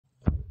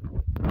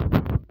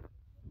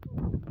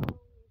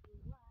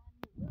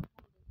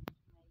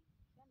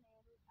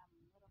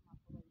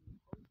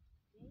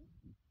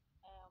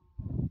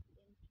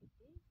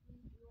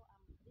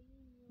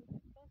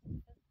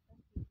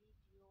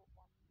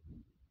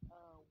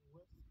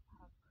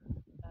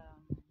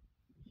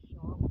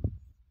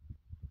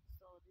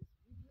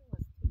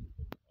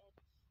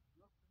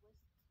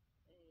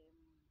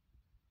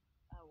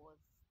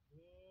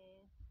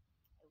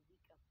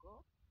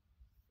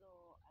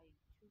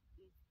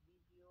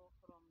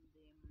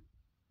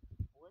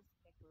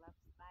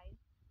lifestyle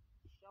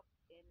shop,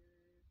 and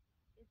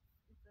it's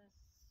a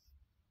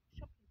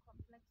shopping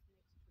complex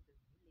next to the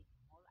village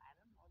mall. I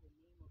don't know the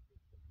name of the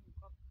shopping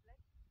complex,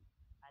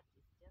 but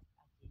it's just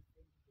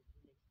adjacent to the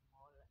village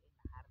mall in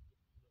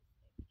Hartebees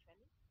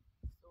actually.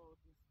 So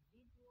this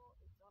video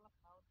is all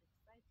about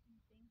exciting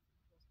things.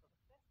 It was for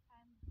the first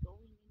time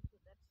going into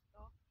that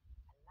store.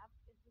 I loved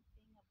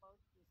everything about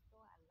the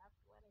store. I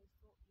loved what I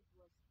saw. It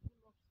was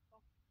full of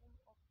stock, full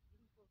of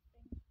beautiful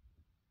things.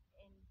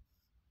 And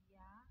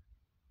yeah,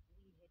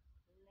 we had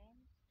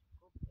planned to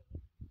go back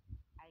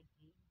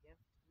again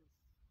just to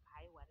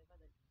buy whatever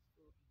that we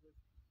saw, because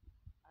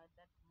at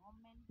that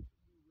moment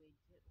we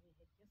had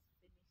just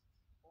finished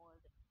all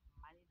the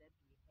money that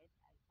we had.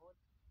 I bought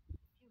a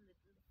few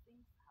little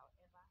things.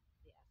 However,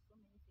 there are so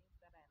many things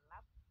that I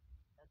love.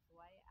 That's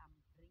why I'm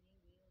bringing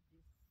you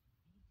this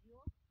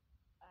video,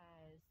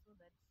 so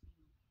that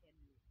you can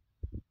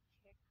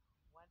check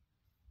what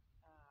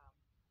um,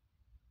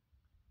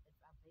 is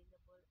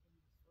available in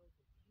the store.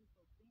 It's a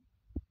beautiful thing.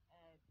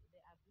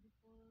 There are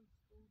beautiful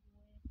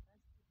stoneware,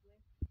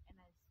 plasticware, and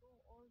I saw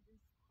all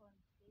these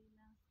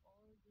containers,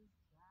 all these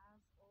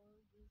jars, all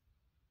these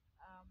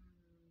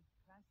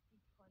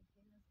plastic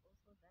containers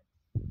also that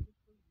people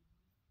use.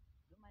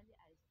 Normally,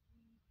 I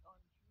see on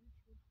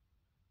YouTube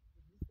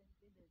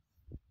recently there's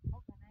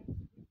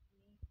organized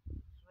living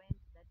trend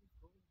that is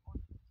going on.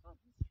 So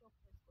this shop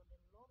has got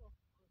a lot of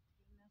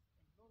containers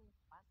and a lot of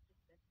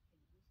baskets that you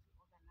can use to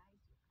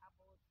organize your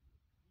cupboards, your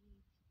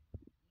fridge,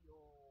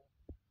 your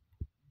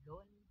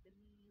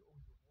laundry, or your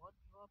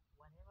wardrobe,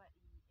 whatever,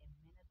 in a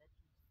manner that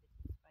will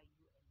satisfy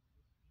you and look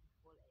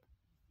beautiful and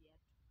easier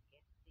to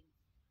get things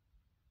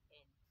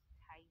and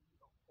tidy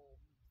your home.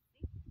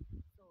 You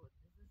see? So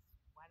this is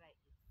what I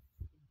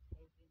is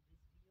entailed in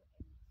this video,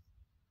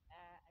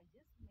 and I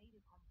just made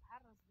a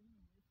comparison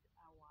with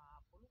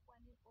our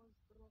Polokwane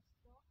Osbro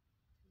store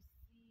to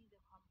see the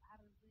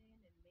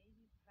comparison and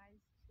maybe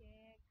price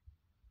check.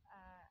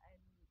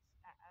 And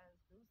as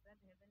those that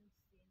haven't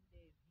seen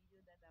the video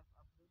that I've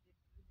uploaded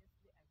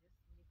previously, I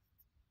just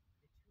mixed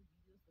the two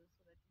videos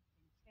so that you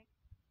can check.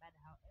 But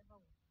however,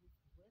 with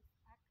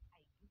Westpac,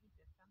 I give it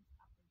a thumbs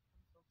up in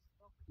terms of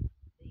stock.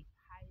 They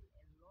pile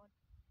a lot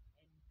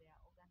and they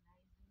are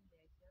organizing.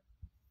 They're just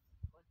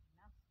got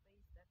enough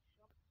space, that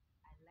shop.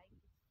 I like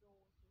it so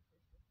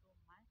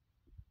much.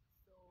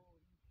 So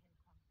you can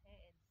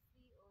compare and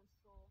see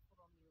also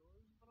from your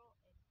Roseboro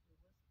and your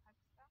Westpac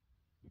stuff.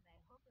 And I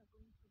hope you're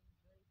going to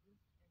enjoy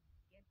this and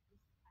get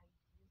these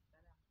ideas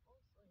that I'm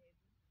also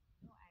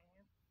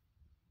having.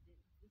 I have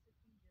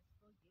visiting the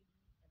store gave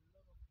me a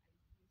lot of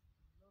ideas,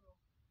 a lot of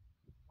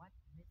what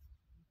needs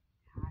to be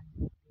done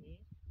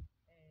there,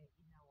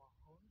 in our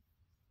homes.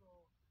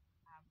 So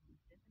I'm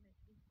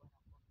definitely gonna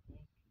go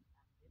back.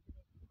 I'm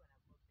definitely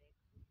gonna go back.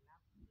 We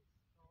love the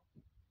store.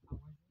 I wasn't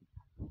alone, but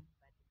the person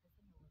I was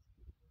with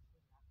also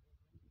loved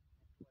everything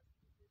that was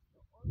in the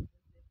store. All this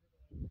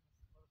everywhere. It was for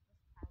the first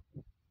time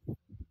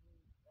seeing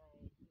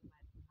him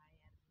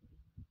admiring and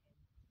having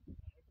to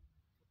comment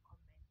and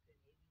having to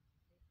say,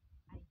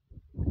 I need to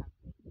come back.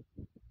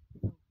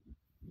 So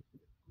it's a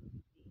good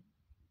thing.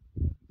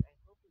 And I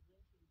hope you're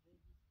going to enjoy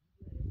this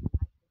video as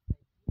much as I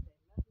did. I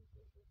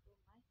love you so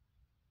much.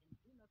 And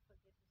do not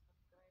forget to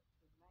subscribe,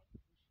 to like,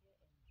 to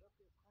share, and drop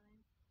your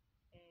comments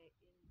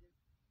in this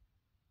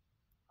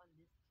on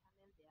this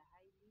channel. They are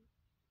highly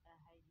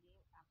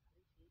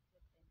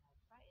appreciated, and I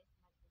try as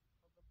much as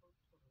possible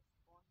to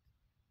respond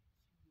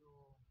to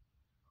your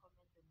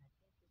comments. And I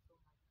thank you so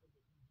much for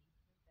the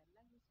engagement. I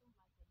love you so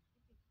much, and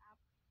keep it up.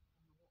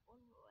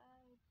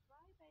 And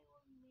try by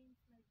all means,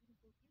 my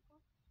beautiful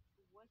people,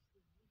 to watch the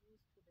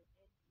videos to the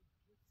end. It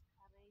gives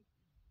courage.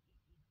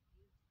 It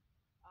gives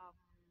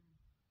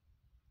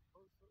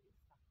also it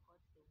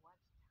supports the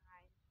watch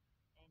time,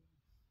 and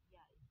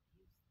yeah, it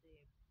gives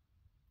the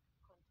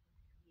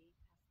content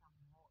creator some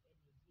more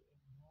energy and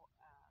more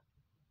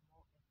to put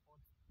more effort.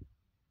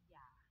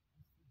 Yeah,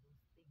 you see those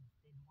things,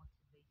 the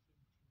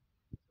motivation too.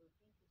 So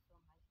thank you so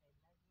much. I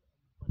love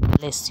you, and God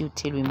bless you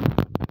till we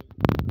meet.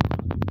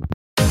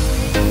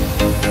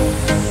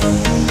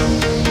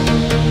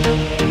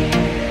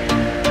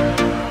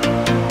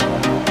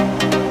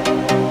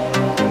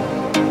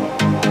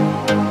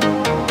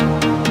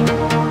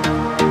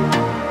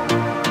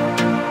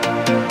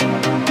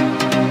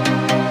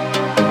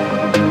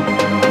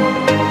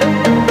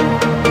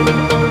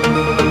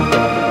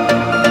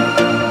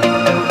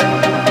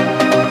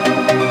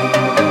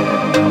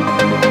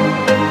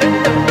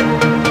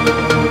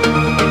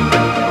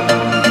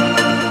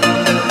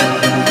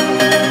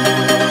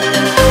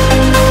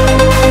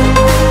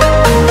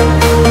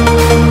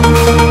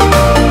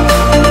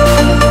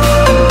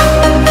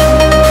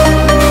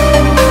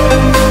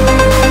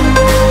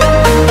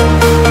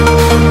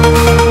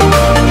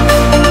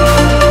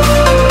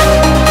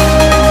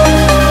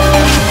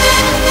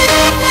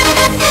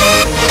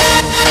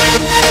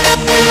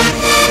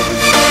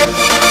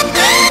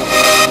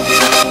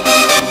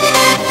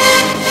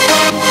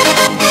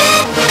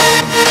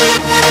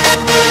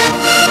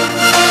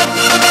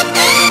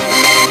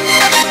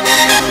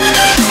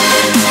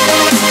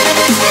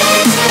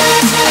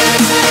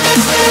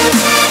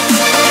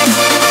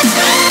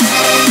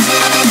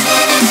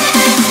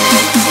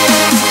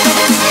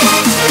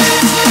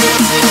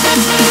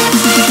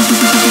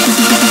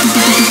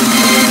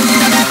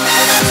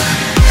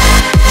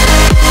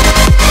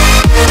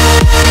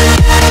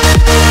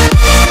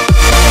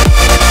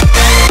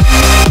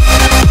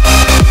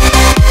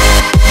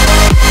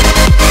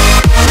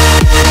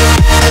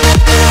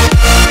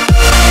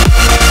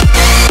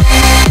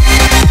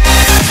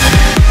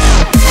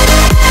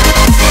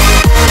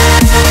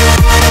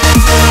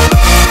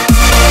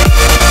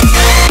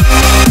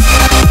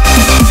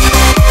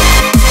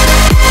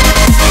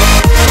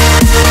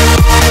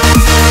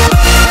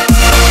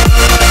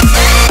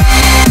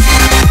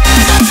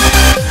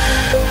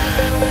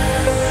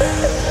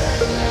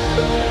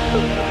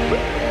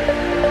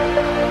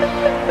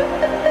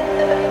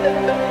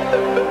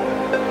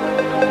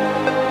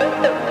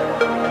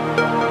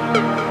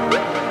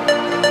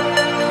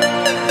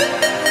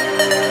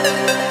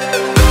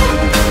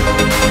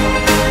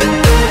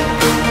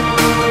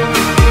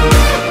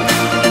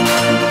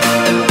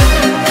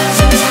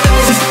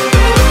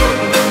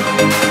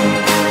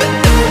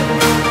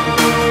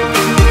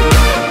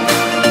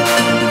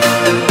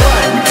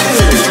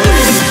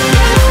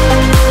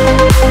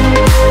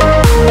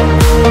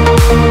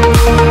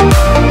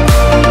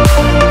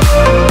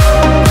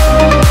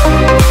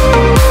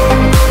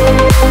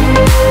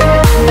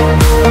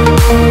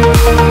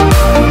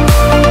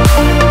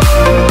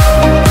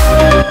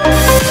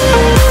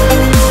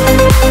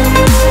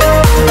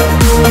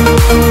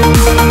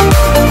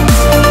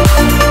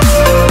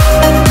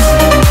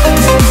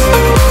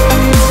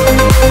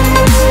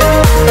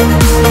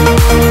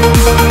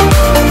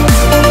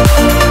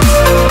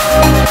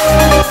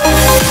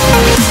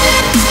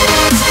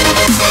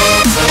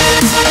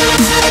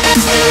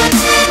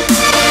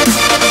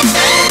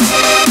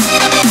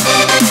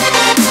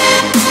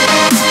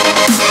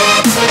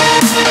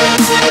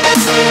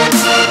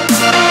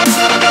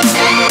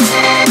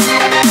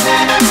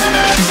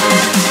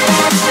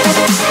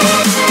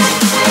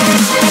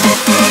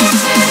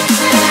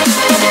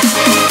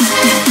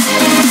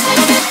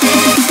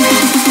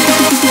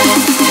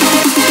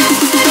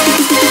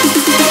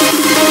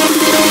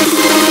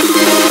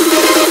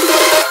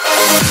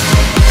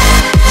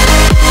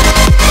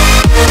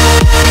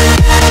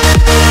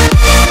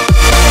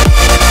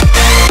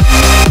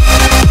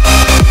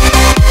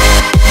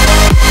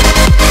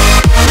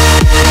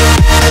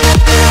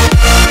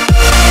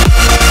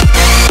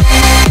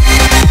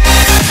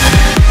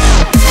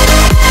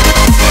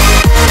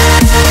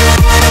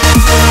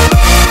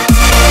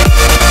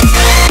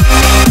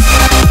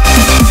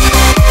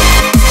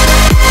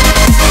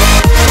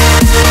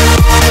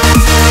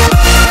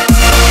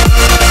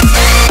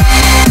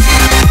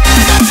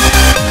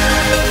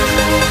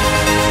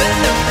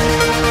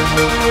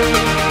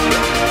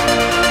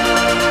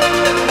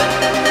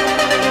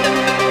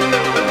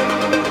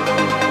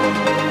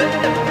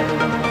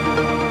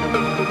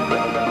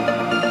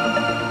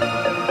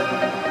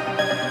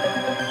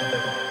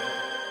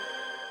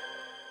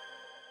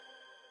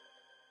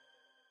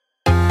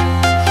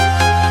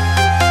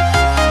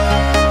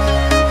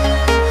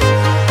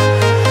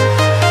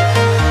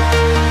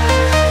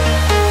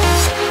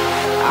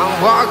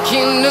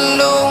 walking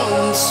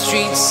alone, the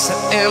streets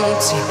are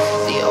empty.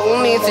 The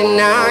only thing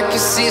I can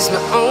see is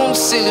my own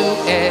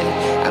silhouette.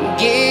 I'm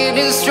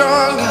getting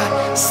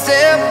stronger,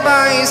 step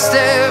by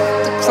step.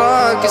 The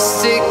clock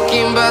is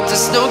ticking, but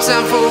there's no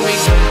time for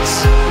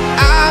regrets.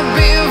 I've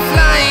been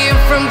flying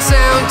from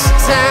town to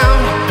town,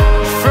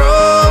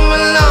 from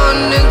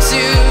London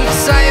to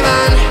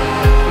Taiwan.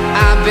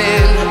 I've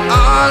been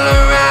all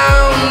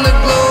around the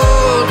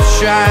globe,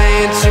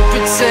 trying to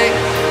protect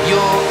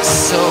your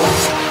soul.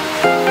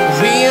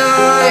 We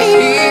are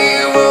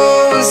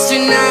heroes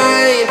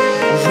tonight.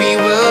 We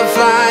will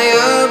fly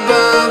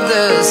above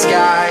the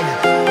sky.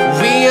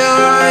 We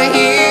are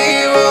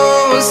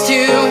heroes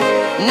tonight.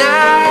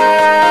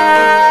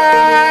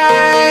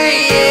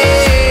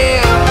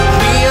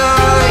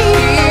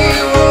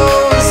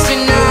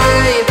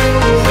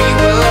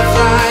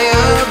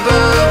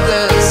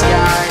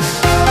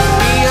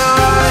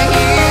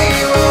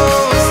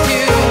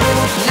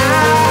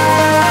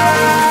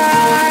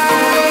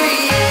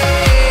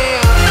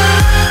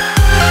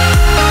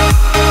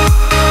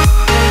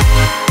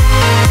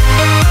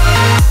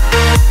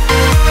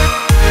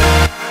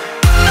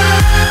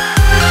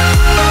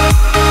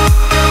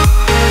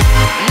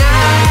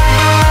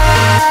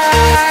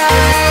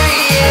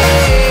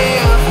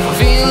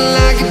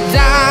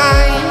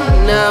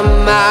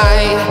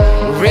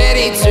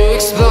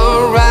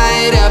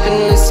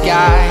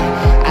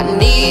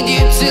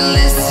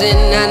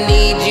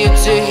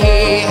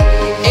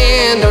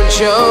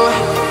 Show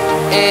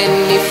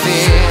any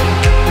fear.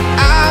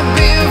 I've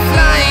been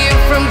flying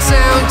from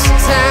town to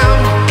town,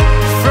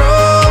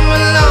 from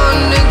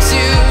London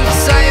to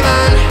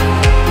Taiwan.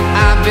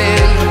 I've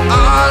been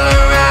all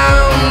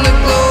around the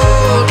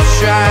globe,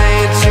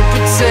 trying to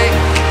protect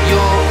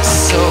your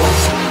soul.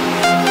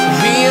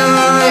 We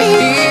are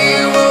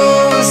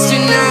heroes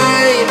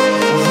tonight.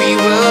 We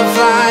will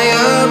fly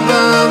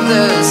above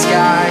the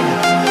sky.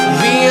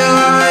 We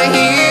are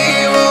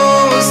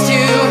heroes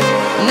tonight.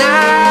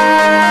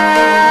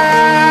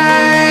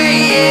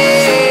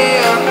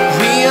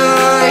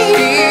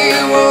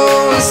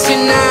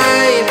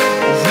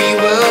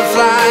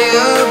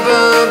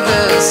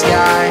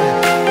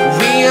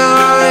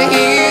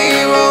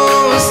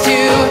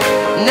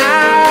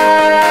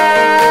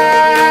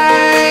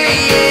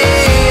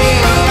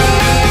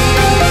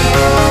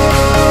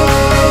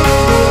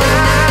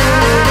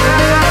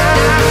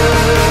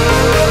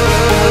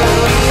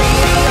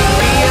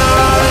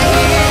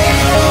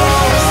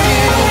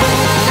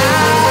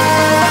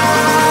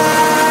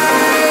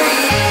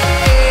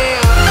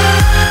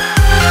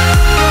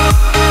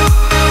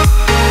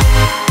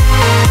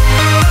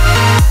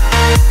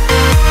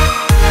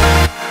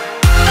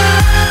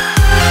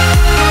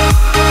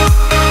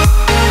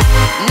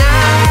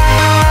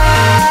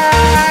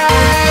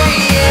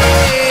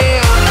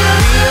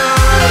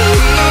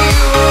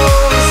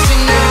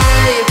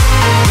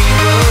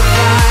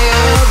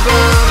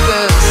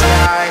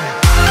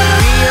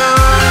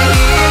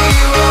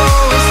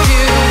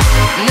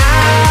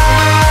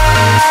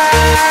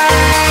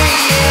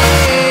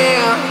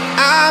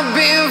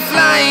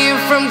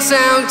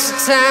 Town to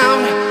town,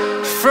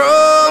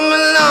 from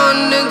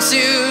London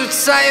to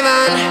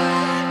Taiwan.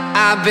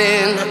 I've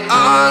been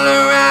all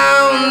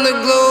around the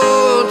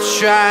globe,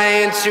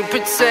 trying to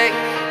protect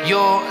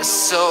your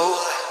soul.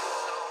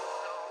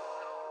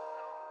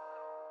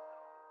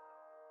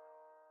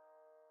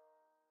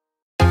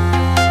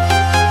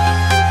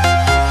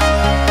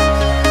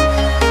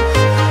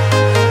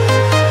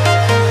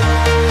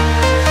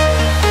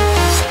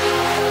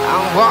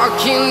 I'm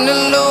walking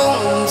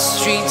alone, the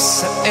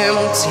streets are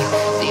empty.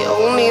 The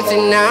only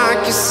thing I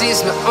can see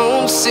is my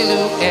own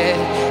silhouette.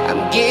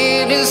 I'm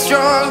getting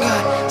stronger,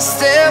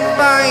 step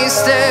by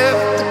step.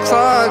 The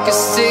clock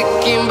is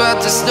ticking, but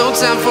there's no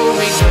time for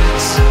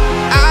regrets.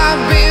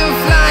 I've been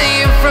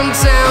flying from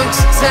town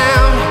to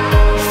town,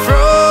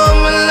 from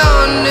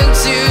London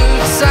to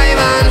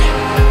Taiwan.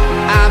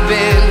 I've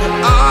been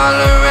all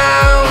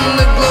around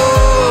the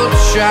globe,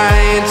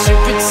 trying to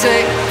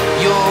protect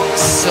your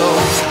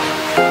soul.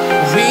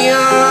 We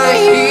are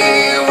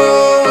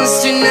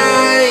heroes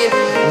tonight.